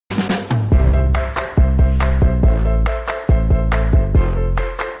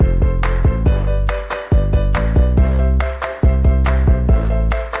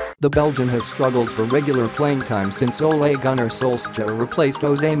The Belgian has struggled for regular playing time since Ole Gunnar Solskjaer replaced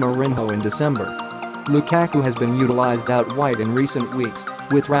Jose Mourinho in December. Lukaku has been utilized out wide in recent weeks,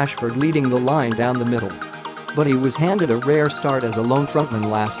 with Rashford leading the line down the middle. But he was handed a rare start as a lone frontman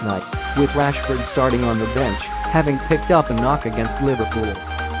last night, with Rashford starting on the bench, having picked up a knock against Liverpool.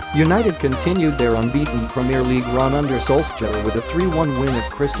 United continued their unbeaten Premier League run under Solskjaer with a 3-1 win at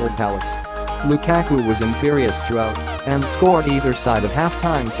Crystal Palace. Lukaku was imperious throughout and scored either side of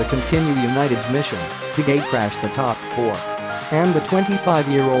half-time to continue United's mission to gatecrash the top four. And the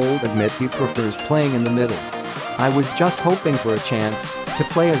 25-year-old admits he prefers playing in the middle. "I was just hoping for a chance to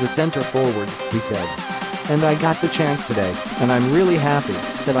play as a centre forward," he said. "And I got the chance today, and I'm really happy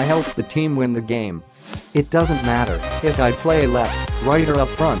that I helped the team win the game. It doesn't matter if I play left, right or up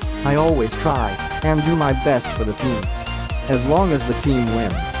front, I always try and do my best for the team. As long as the team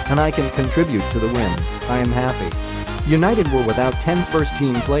wins and I can contribute to the win, I am happy." United were without 10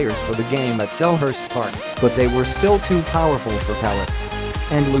 first-team players for the game at Selhurst Park, but they were still too powerful for Palace.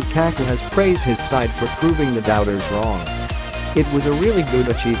 And Lukaku has praised his side for proving the doubters wrong. "It was a really good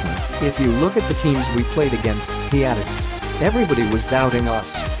achievement if you look at the teams we played against," he added. "Everybody was doubting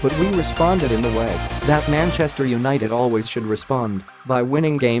us, but we responded in the way that Manchester United always should respond, by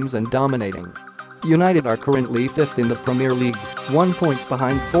winning games and dominating." United are currently 5th in the Premier League, 1 point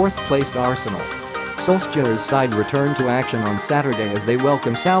behind 4th-placed Arsenal. Solskjaer's side returned to action on Saturday as they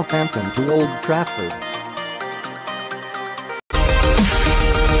welcome Southampton to Old Trafford.